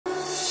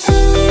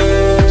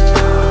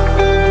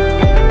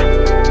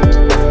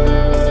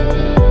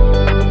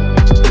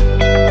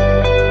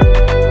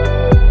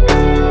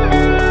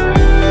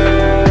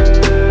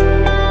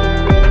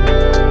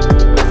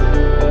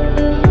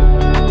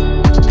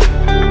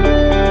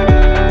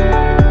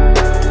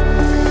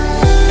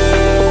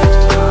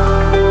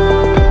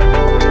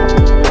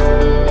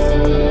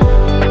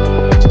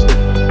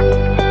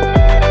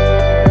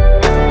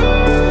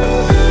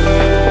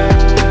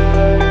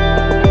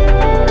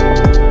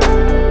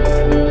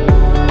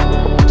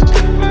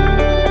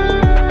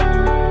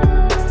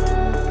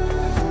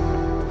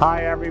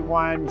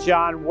everyone.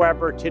 John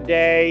Weber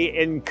today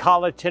in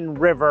Colleton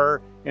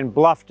River in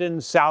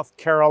Bluffton, South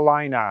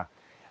Carolina.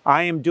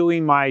 I am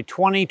doing my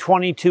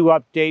 2022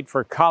 update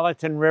for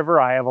Colleton River.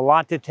 I have a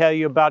lot to tell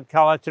you about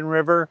Colleton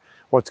River,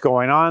 what's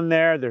going on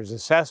there. There's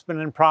assessment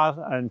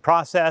and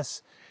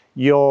process.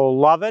 You'll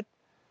love it.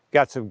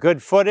 Got some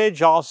good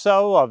footage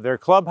also of their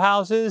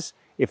clubhouses.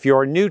 If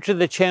you're new to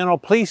the channel,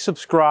 please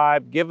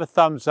subscribe, give a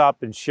thumbs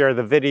up, and share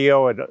the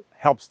video. It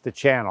helps the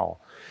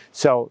channel.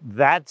 So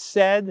that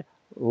said,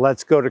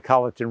 let's go to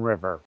Colleton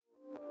River.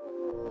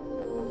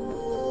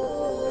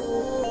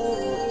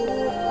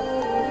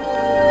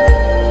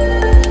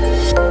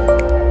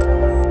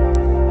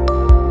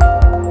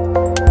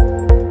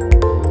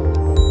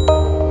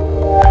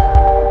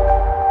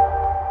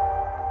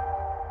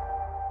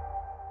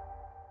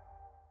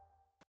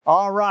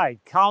 All right,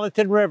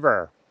 Colleton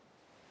River.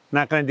 I'm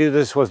not going to do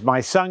this with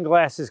my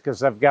sunglasses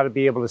because I've got to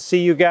be able to see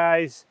you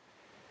guys.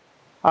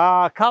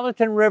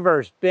 Colleton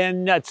River's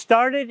been, it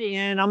started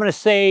in, I'm going to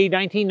say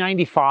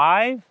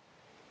 1995.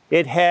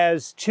 It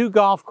has 2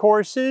 golf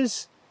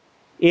courses.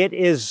 It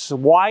is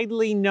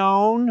widely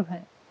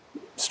known,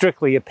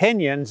 strictly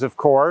opinions of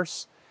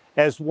course,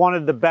 as one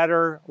of the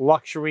better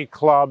luxury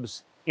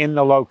clubs in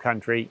the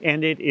Lowcountry,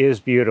 and it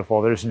is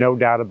beautiful. There's no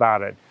doubt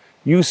about it.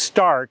 You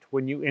start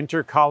when you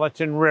enter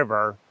Colleton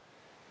River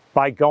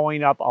by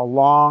going up a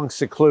long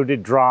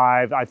secluded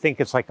drive. I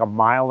think it's like 1.5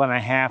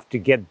 miles to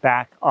get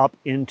back up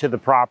into the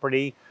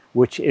property,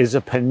 which is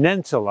a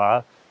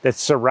peninsula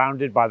that's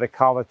surrounded by the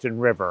Colleton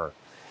River.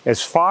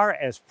 As far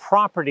as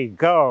property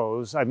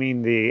goes, I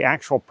mean the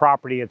actual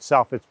property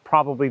itself, it's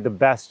probably the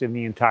best in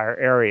the entire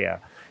area.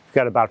 You've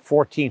got about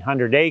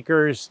 1,400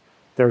 acres.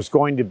 There's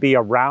going to be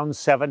around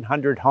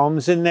 700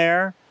 homes in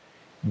there.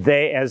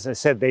 As I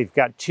said, they've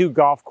got 2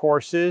 golf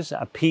courses,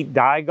 a Pete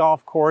Dye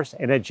golf course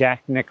and a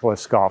Jack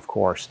Nicklaus golf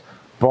course.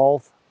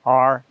 Both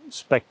are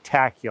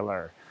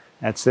spectacular.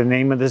 That's the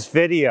name of this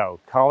video,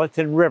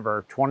 Colleton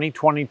River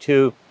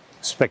 2022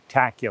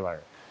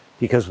 Spectacular.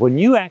 Because when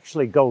you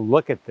actually go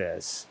look at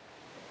this,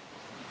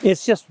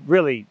 it's just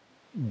really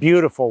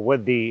beautiful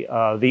with the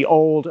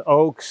old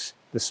oaks,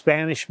 the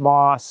Spanish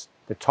moss,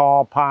 the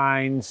tall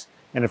pines,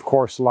 and of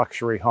course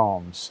luxury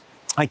homes.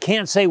 I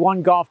can't say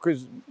one golf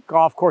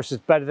course is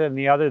better than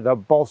the other. They're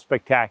both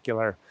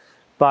spectacular,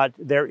 but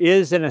there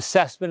is an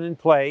assessment in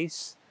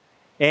place,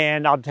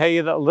 and I'll tell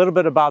you a little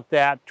bit about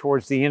that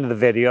towards the end of the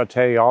video. I'll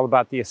tell you all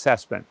about the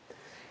assessment.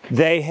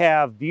 They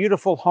have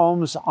beautiful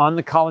homes on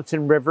the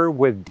Colleton River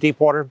with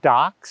deepwater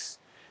docks.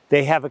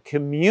 They have a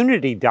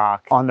community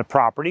dock on the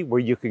property where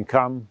you can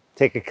come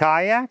take a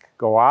kayak,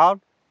 go out,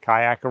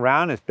 kayak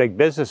around. It's big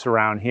business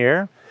around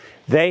here.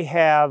 They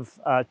have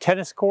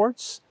tennis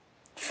courts,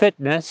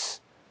 fitness,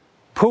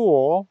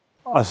 pool,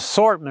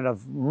 assortment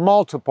of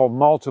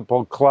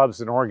multiple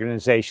clubs and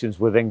organizations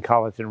within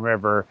Colleton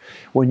River.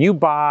 When you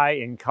buy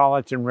in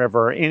Colleton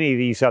River or any of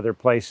these other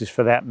places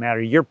for that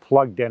matter, you're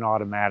plugged in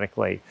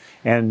automatically,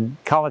 and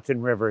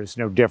Colleton River is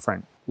no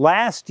different.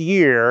 Last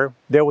year,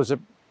 there was a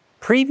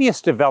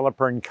previous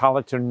developer in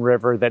Colleton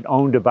River that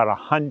owned about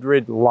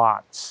 100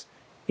 lots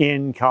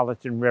in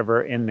Colleton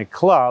River, and the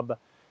club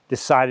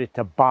decided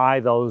to buy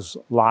those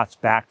lots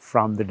back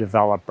from the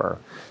developer.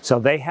 So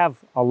they have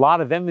a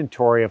lot of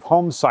inventory of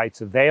home sites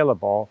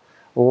available.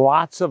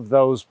 Lots of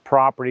those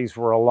properties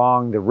were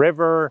along the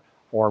river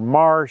or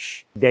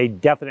marsh. They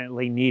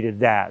definitely needed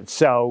that.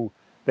 So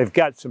they've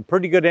got some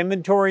pretty good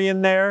inventory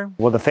in there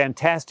with the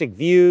fantastic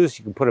views.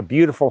 You can put a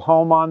beautiful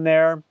home on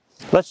there.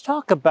 Let's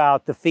talk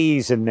about the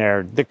fees in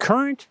there. The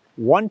current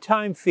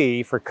one-time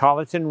fee for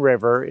Colleton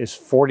River is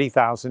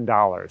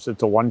 $40,000.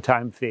 It's a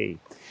one-time fee.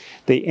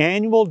 The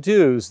annual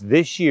dues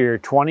this year,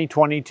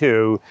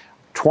 2022,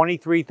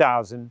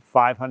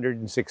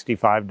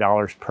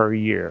 $23,565 per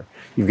year.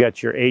 You've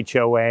got your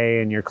HOA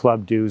and your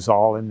club dues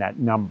all in that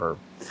number,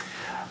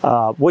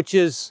 which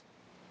is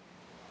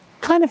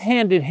kind of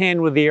hand in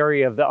hand with the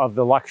area of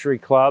the luxury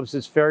clubs.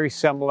 It's very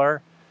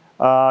similar.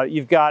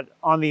 You've got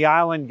on the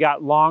island,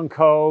 got Long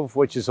Cove,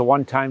 which is a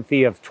one-time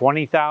fee of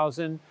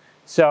 $20,000.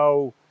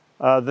 So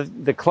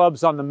the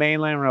clubs on the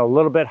mainland are a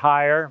little bit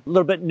higher, a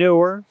little bit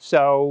newer,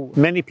 so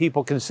many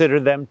people consider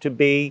them to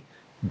be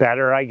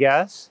better, I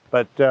guess,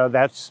 but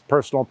that's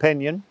personal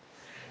opinion.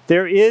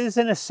 There is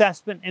an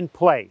assessment in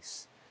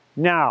place.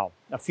 Now,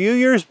 a few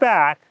years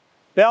back,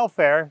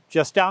 Belfair,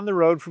 just down the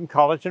road from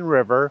Colleton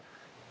River,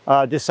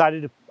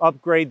 decided to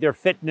upgrade their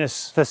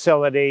fitness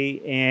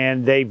facility,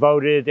 and they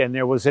voted, and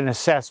there was an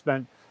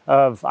assessment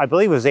of, I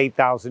believe it was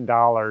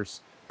 $8,000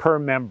 per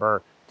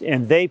member.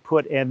 And they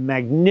put a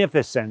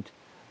magnificent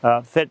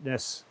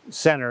fitness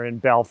center in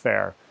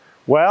Belfair.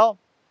 Well,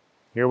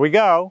 here we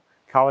go.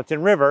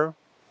 Colleton River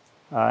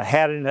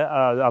had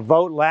a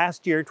vote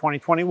last year,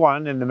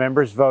 2021, and the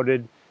members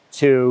voted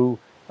to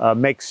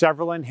make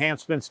several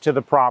enhancements to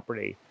the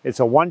property.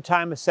 It's a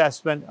one-time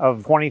assessment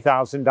of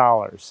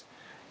 $20,000.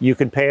 You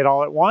can pay it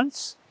all at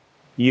once.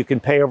 You can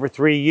pay over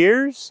 3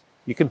 years.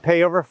 You can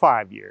pay over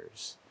 5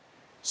 years.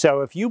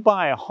 So if you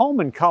buy a home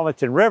in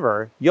Colleton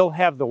River, you'll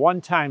have the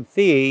one-time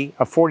fee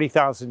of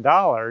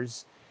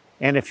 $40,000,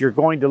 And if you're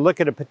going to look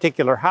at a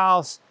particular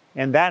house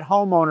and that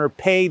homeowner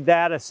paid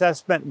that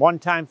assessment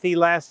one-time fee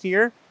last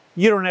year,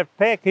 you don't have to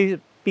pay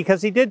it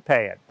because he did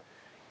pay it.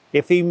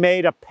 If he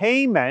made a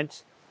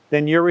payment,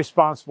 then you're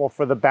responsible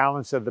for the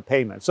balance of the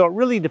payment. So it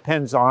really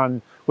depends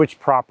on which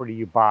property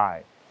you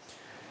buy.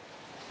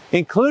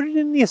 Included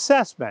in the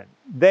assessment,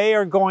 they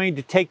are going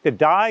to take the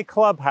Dye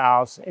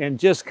Clubhouse and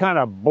just kind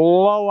of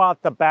blow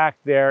out the back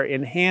there,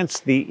 enhance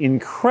the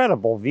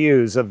incredible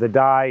views of the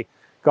Dye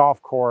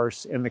golf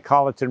course and the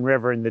Colleton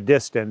River in the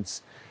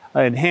distance,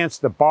 enhance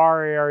the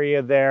bar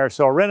area there.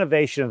 So a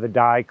renovation of the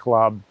Dye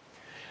Club.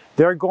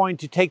 They're going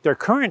to take their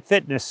current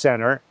fitness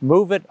center,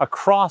 move it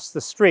across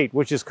the street,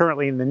 which is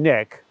currently in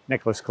the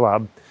Nicholas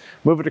Club,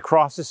 move it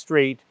across the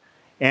street,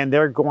 and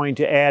they're going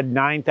to add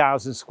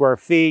 9,000 square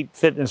feet,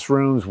 fitness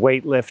rooms,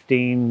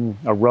 weightlifting,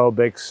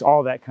 aerobics,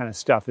 all that kind of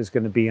stuff is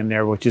going to be in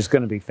there, which is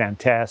going to be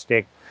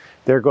fantastic.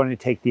 They're going to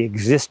take the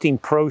existing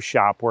pro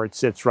shop where it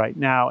sits right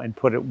now and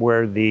put it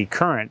where the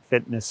current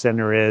fitness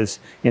center is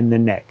in the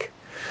Nick.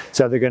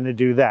 So they're going to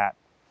do that.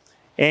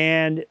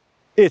 And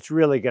it's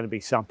really going to be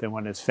something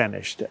when it's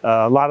finished.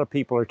 A lot of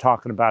people are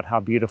talking about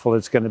how beautiful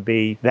it's going to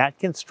be. That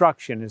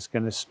construction is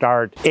going to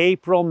start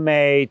April,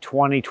 May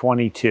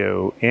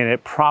 2022, and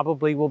it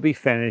probably will be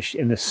finished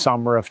in the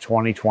summer of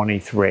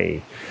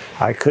 2023.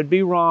 I could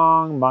be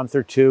wrong, month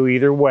or two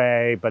either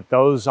way, but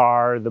those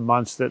are the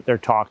months that they're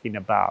talking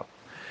about.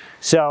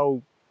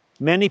 So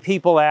many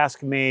people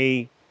ask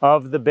me,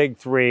 of the big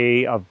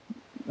three, of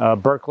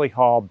Berkeley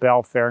Hall,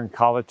 Belfair, and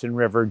Colleton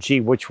River,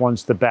 gee, which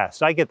one's the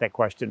best? I get that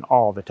question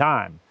all the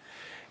time.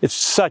 It's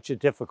such a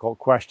difficult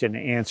question to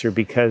answer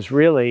because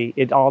really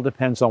it all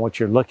depends on what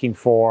you're looking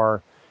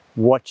for,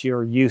 what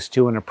you're used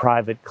to in a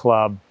private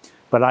club.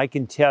 But I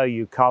can tell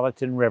you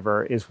Colleton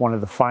River is one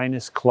of the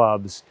finest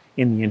clubs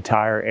in the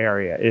entire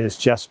area. It is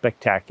just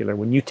spectacular.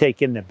 When you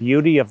take in the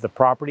beauty of the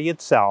property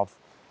itself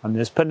on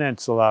this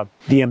peninsula,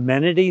 the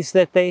amenities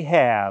that they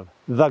have,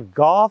 the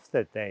golf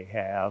that they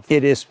have,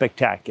 it is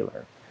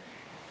spectacular.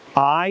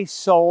 I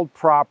sold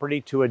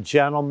property to a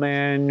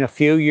gentleman a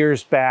few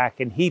years back,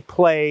 and he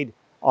played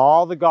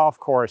all the golf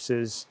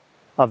courses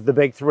of the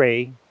big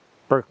three,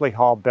 Berkeley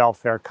Hall,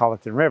 Belfair,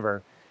 Colleton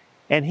River.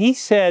 And he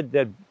said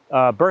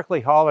that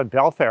Berkeley Hall and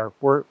Belfair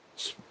were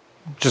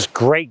just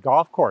great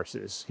golf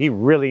courses. He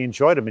really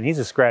enjoyed them, and he's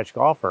a scratch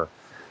golfer.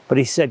 But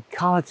he said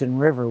Colleton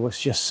River was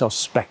just so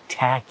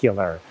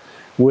spectacular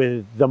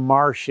with the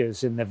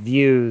marshes and the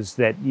views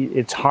that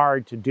it's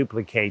hard to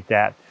duplicate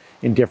that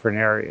in different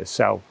areas.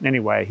 So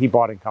anyway, he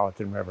bought in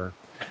Colleton River,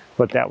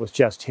 but that was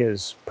just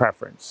his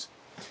preference.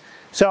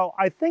 So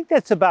I think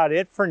that's about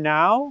it for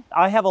now.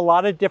 I have a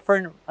lot of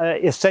different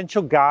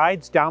essential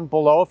guides down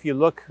below. If you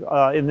look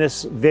in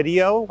this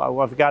video,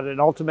 I've got an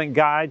ultimate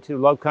guide to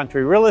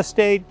Lowcountry real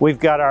estate. We've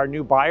got our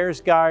new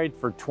buyer's guide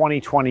for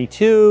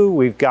 2022.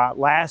 We've got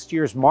last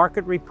year's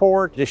market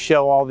report to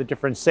show all the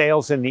different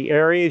sales in the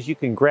areas. You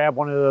can grab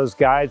one of those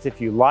guides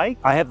if you like.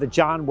 I have the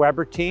John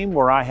Weber team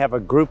where I have a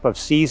group of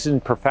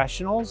seasoned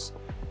professionals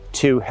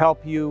to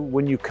help you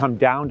when you come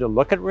down to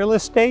look at real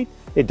estate.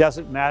 It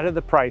doesn't matter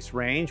the price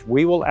range.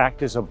 We will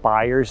act as a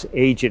buyer's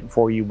agent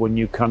for you when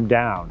you come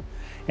down,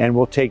 and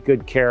we'll take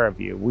good care of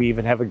you. We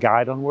even have a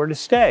guide on where to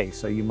stay,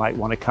 so you might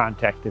want to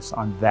contact us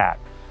on that.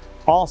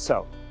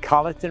 Also,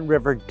 Colleton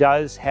River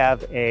does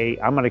have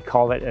I'm going to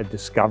call it a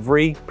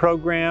discovery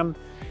program.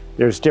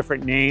 There's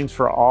different names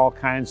for all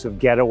kinds of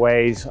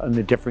getaways in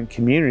the different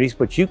communities,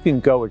 but you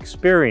can go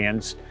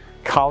experience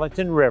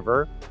Colleton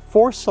River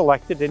for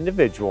selected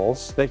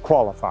individuals that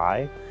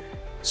qualify,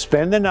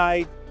 spend the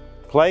night,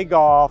 play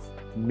golf,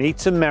 meet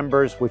some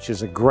members, which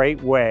is a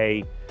great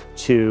way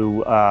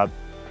to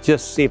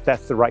just see if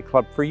that's the right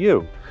club for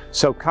you.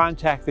 So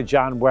contact the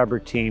John Weber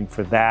team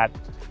for that.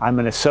 I'm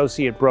an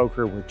associate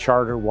broker with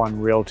Charter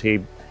One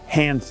Realty,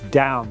 hands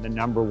down the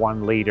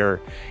 #1 leader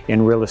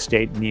in real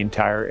estate in the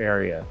entire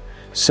area.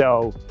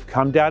 So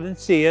come down and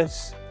see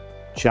us.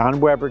 John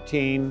Weber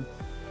team.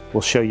 We'll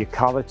show you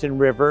Colleton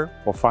River.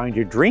 We'll find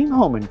your dream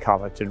home in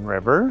Colleton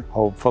River,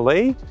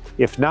 hopefully.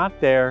 If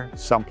not there,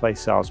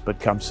 someplace else, but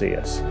come see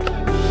us.